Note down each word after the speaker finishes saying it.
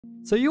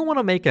So you want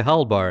to make a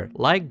HUD bar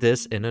like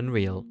this in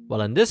Unreal.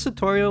 Well, in this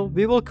tutorial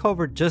we will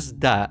cover just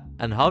that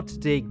and how to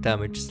take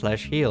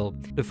damage/heal.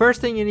 The first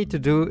thing you need to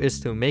do is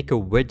to make a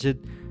widget,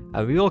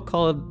 and we will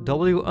call it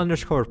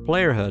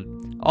w_player_HUD.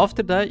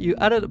 After that you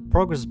add a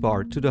progress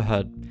bar to the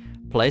HUD.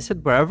 Place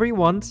it wherever you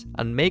want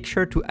and make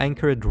sure to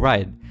anchor it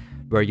right.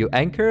 Where you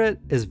anchor it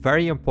is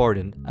very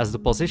important, as the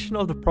position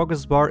of the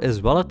progress bar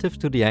is relative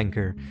to the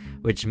anchor,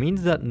 which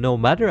means that no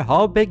matter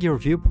how big your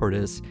viewport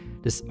is,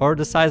 or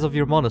the size of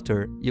your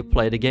monitor you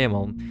play the game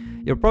on,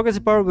 your progress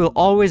bar will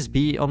always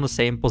be on the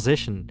same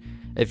position.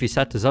 If you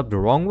set this up the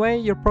wrong way,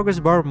 your progress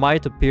bar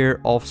might appear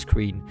off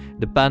screen,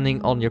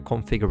 depending on your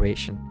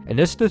configuration. In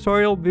this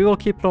tutorial we will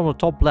keep it on the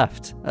top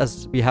left,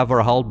 as we have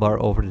our HUD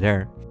bar over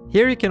there.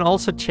 Here you can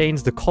also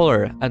change the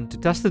color, and to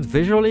test it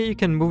visually you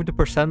can move the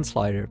percent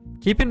slider.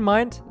 Keep in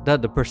mind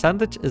that the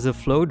percentage is a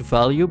float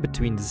value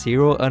between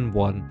 0 and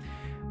 1.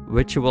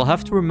 Which you will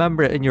have to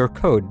remember in your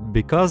code,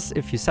 because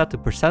if you set the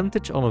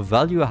percentage on a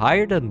value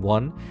higher than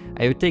 1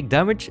 and you take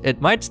damage, it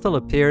might still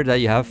appear that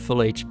you have full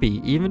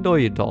HP, even though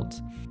you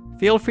don't.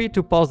 Feel free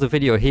to pause the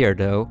video here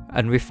though,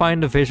 and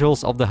refine the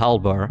visuals of the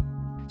HUD bar.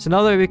 So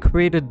now that we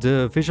created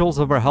the visuals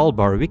of our HUD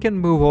bar, we can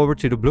move over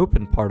to the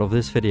blueprint part of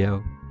this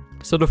video.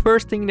 So the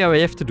first thing that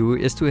we have to do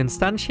is to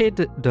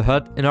instantiate the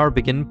HUD in our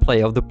begin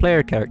play of the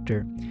player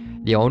character.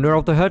 The owner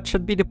of the HUD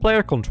should be the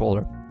player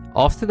controller.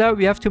 After that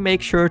we have to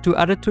make sure to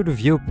add it to the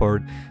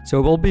viewport, so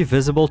it will be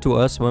visible to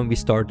us when we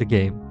start the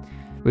game.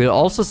 We'll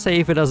also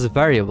save it as a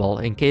variable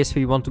in case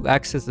we want to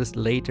access this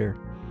later.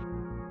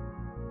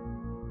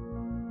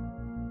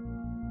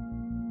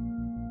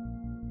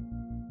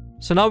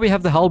 So now we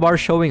have the HUD bar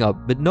showing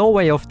up, but no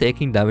way of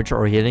taking damage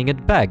or healing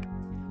it back.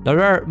 Now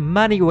there are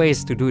many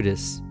ways to do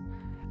this.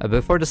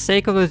 But for the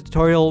sake of the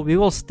tutorial we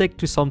will stick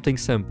to something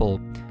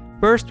simple.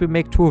 First we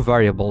make two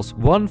variables,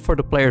 one for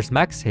the player's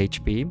max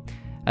HP,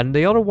 and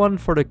the other one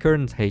for the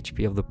current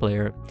HP of the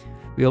player.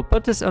 We will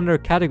put this under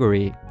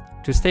category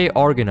to stay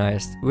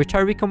organized, which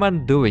I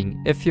recommend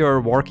doing if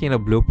you're working in a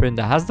blueprint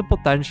that has the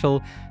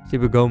potential to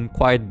become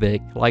quite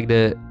big, like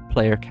the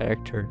player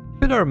character.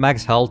 Put our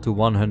max health to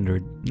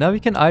 100. Now we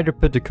can either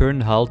put the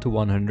current health to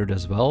 100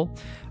 as well,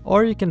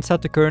 or you can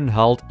set the current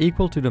health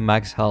equal to the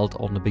max health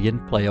on the begin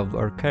play of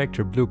our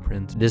character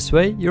blueprint. This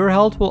way your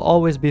health will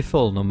always be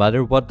full no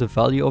matter what the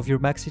value of your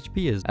max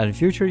HP is, and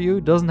future you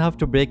doesn't have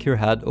to break your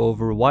head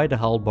over why the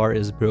HUD bar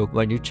is broke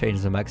when you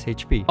change the max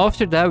HP.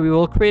 After that we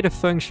will create a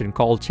function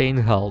called change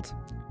health,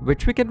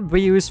 which we can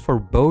reuse for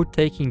both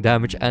taking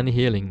damage and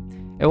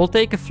healing. It will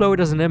take a float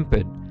as an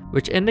input,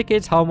 which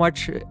indicates how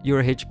much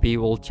your HP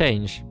will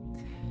change.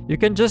 You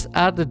can just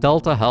add the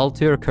delta health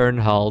to your current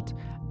health.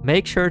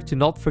 Make sure to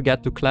not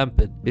forget to clamp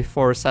it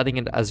before setting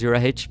it as your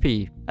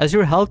HP, as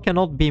your health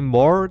cannot be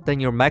more than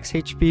your max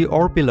HP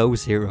or below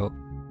 0.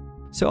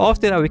 So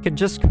after that we can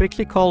just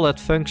quickly call that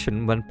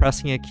function when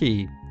pressing a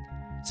key.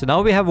 So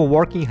now we have a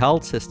working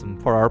health system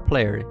for our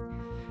player.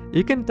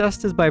 You can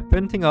test this by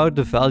printing out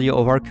the value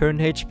of our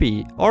current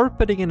HP or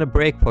putting in a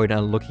breakpoint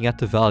and looking at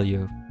the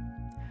value.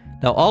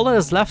 Now all that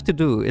is left to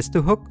do is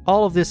to hook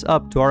all of this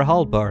up to our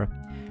HUD bar.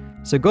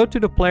 So go to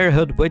the player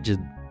HUD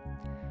widget.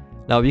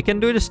 Now you can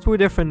do this two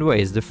different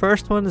ways. The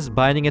first one is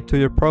binding it to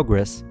your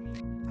progress.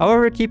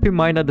 However, keep in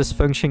mind that this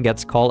function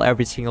gets called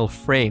every single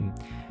frame,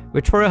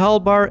 which for a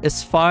HUD bar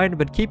is fine,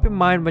 but keep in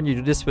mind when you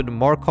do this with a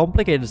more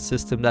complicated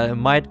system that it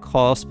might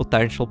cause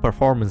potential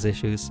performance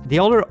issues. The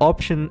other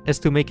option is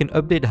to make an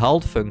update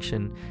health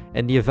function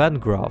in the event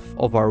graph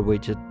of our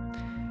widget.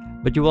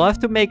 But you will have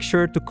to make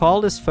sure to call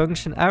this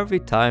function every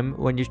time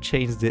when you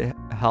change the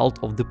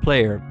health of the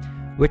player,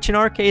 which in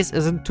our case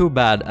isn't too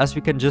bad, as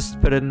we can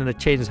just put it in a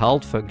change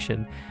health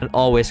function and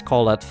always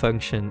call that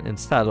function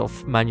instead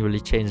of manually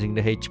changing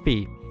the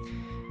HP.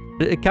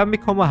 It can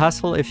become a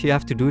hassle if you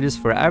have to do this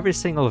for every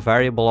single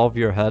variable of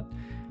your HUD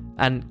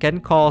and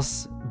can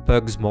cause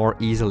bugs more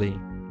easily.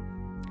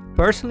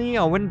 Personally,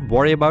 I wouldn't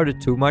worry about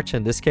it too much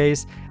in this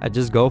case. I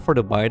just go for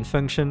the bind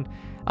function,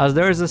 as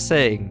there is a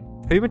saying,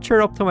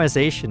 premature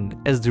optimization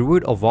is the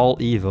root of all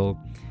evil.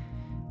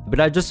 But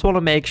I just want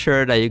to make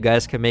sure that you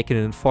guys can make an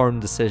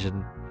informed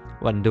decision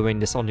when doing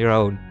this on your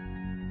own.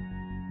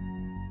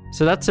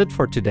 So that's it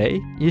for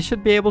today. You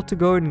should be able to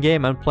go in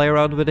game and play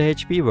around with the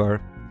HP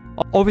bar.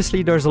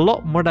 Obviously there's a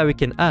lot more that we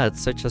can add,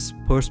 such as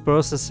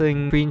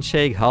post-processing, screen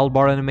shake, HUD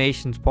bar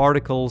animations,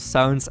 particles,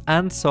 sounds,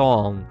 and so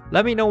on.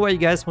 Let me know what you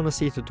guys want to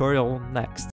see a tutorial next.